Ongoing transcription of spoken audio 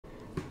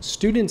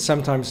Students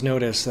sometimes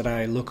notice that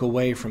I look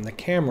away from the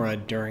camera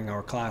during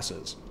our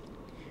classes.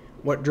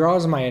 What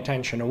draws my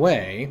attention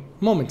away,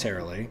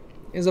 momentarily,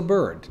 is a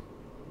bird,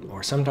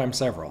 or sometimes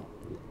several.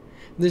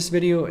 This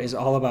video is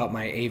all about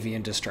my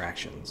avian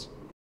distractions.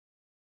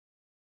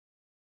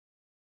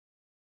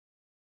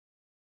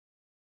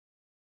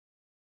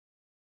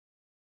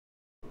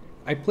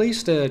 I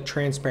placed a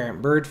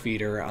transparent bird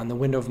feeder on the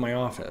window of my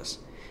office.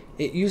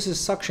 It uses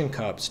suction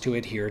cups to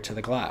adhere to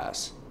the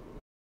glass.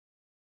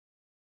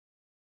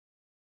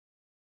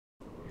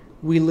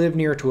 We live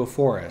near to a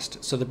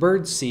forest, so the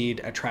bird seed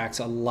attracts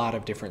a lot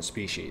of different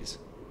species.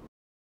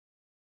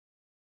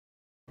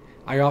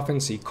 I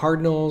often see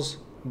cardinals,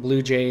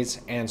 blue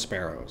jays, and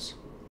sparrows.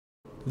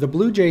 The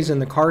blue jays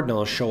and the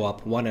cardinals show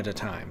up one at a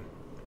time,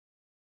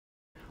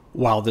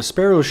 while the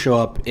sparrows show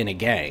up in a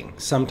gang,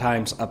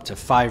 sometimes up to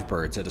 5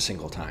 birds at a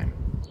single time.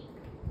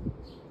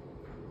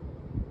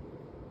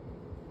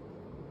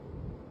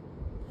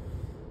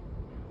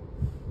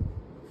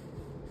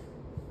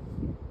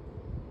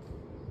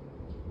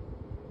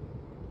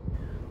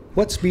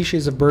 What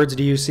species of birds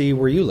do you see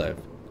where you live?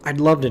 I'd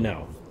love to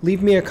know.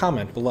 Leave me a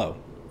comment below.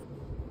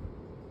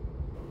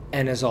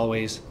 And as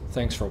always,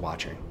 thanks for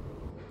watching.